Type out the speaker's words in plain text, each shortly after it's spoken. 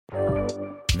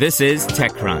This is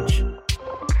TechCrunch.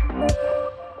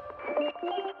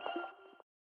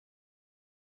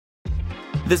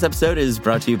 This episode is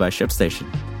brought to you by ShipStation.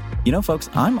 You know, folks,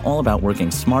 I'm all about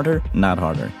working smarter, not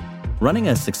harder. Running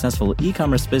a successful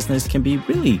e-commerce business can be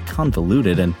really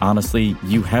convoluted, and honestly,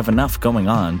 you have enough going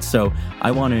on, so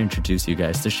I want to introduce you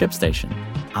guys to ShipStation.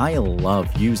 I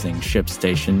love using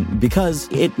ShipStation because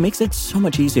it makes it so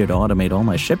much easier to automate all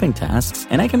my shipping tasks,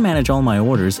 and I can manage all my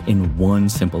orders in one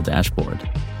simple dashboard.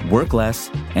 Work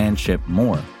less and ship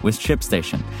more with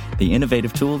ShipStation, the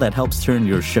innovative tool that helps turn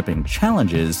your shipping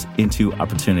challenges into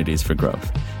opportunities for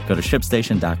growth. Go to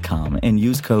ShipStation.com and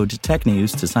use code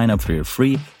TechNews to sign up for your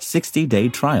free 60-day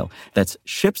trial. That's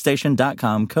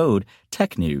ShipStation.com, code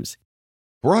TechNews.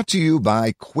 Brought to you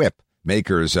by Quip,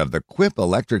 makers of the Quip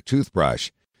electric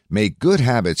toothbrush. Make good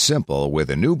habits simple with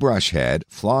a new brush head,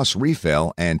 floss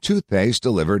refill, and toothpaste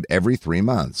delivered every 3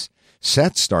 months.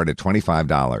 Sets start at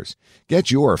 $25.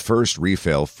 Get your first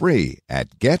refill free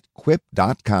at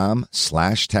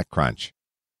getquip.com/TechCrunch.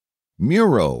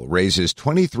 Mural raises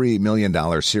 $23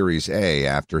 million Series A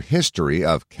after history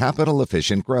of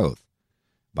capital-efficient growth.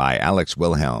 By Alex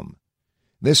Wilhelm.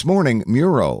 This morning,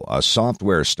 Mural, a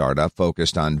software startup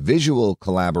focused on visual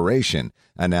collaboration,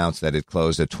 announced that it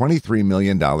closed a $23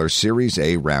 million Series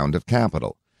A round of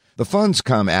capital. The funds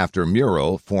come after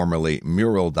Mural, formerly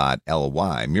Mural.ly,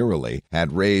 Murally,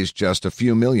 had raised just a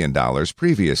few $1,000,000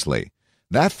 previously.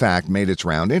 That fact made its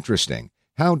round interesting.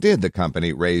 How did the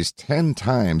company raise 10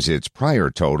 times its prior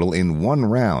total in one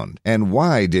round, and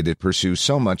why did it pursue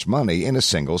so much money in a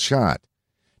single shot?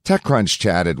 TechCrunch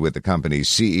chatted with the company's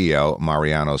CEO,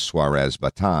 Mariano Suarez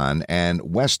Batan, and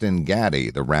Weston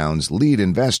Gaddy, the round's lead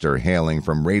investor hailing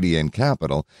from Radiant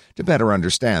Capital, to better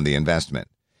understand the investment.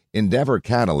 Endeavor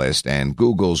Catalyst and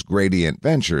Google's Gradient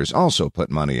Ventures also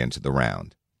put money into the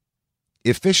round.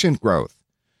 Efficient growth.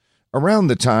 Around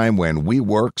the time when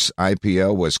WeWork's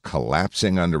IPO was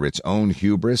collapsing under its own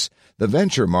hubris, the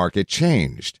venture market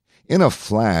changed. In a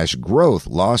flash, growth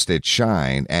lost its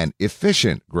shine, and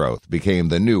efficient growth became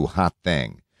the new hot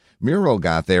thing. Mural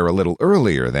got there a little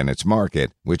earlier than its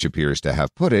market, which appears to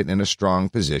have put it in a strong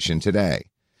position today.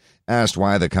 Asked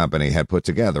why the company had put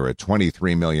together a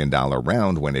 $23 million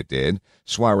round when it did,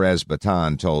 Suarez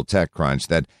Batan told TechCrunch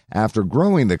that after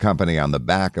growing the company on the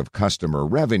back of customer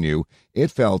revenue,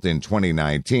 it felt in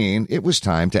 2019 it was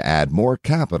time to add more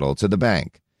capital to the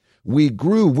bank. We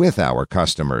grew with our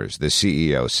customers, the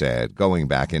CEO said, going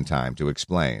back in time to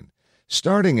explain.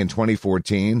 Starting in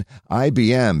 2014,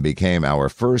 IBM became our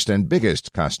first and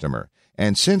biggest customer.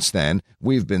 And since then,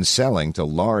 we've been selling to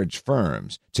large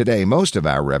firms. Today, most of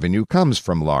our revenue comes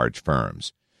from large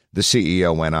firms. The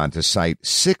CEO went on to cite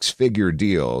 6-figure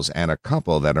deals and a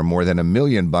couple that are more than $1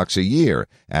 million a year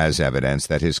as evidence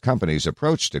that his company's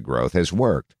approach to growth has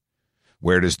worked.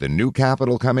 Where does the new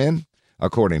capital come in?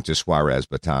 According to Suarez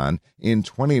Batan, in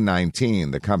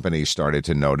 2019, the company started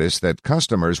to notice that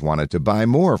customers wanted to buy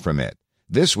more from it.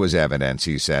 This was evidence,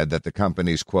 he said, that the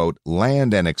company's, quote,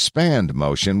 land and expand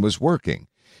motion was working.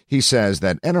 He says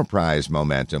that enterprise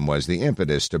momentum was the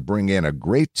impetus to bring in a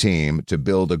great team to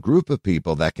build a group of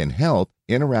people that can help,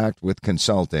 interact with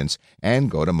consultants,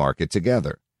 and go to market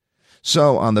together.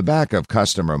 So, on the back of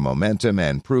customer momentum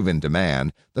and proven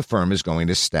demand, the firm is going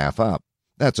to staff up.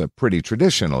 That's a pretty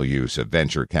traditional use of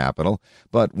venture capital,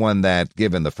 but one that,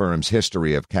 given the firm's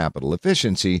history of capital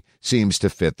efficiency, seems to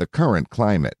fit the current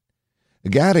climate.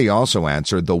 Gaddy also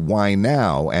answered the why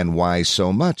now and why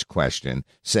so much question,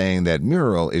 saying that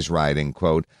Mural is riding,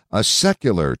 quote, a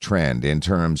secular trend in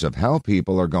terms of how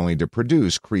people are going to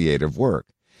produce creative work.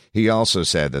 He also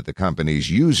said that the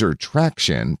company's user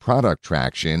traction, product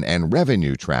traction, and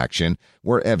revenue traction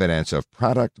were evidence of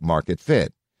product market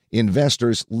fit.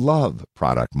 Investors love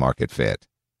product market fit.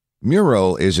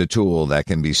 Mural is a tool that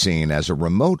can be seen as a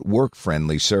remote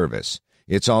work-friendly service.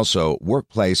 It's also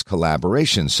workplace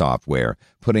collaboration software,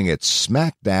 putting it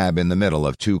smack dab in the middle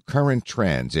of two current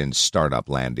trends in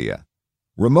startup-landia.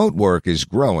 Remote work is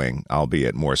growing,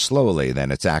 albeit more slowly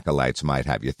than its acolytes might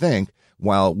have you think,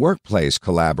 while workplace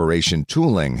collaboration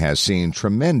tooling has seen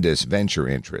tremendous venture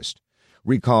interest.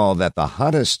 Recall that the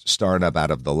hottest startup out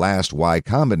of the last Y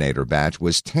Combinator batch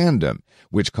was Tandem,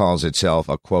 which calls itself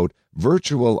a, quote,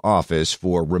 virtual office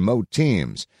for remote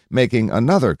teams, making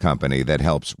another company that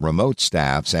helps remote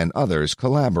staffs and others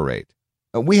collaborate.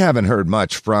 We haven't heard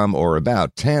much from or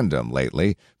about Tandem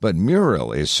lately, but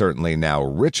Mural is certainly now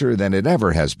richer than it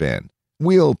ever has been.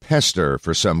 We'll pester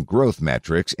for some growth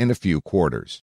metrics in a few quarters.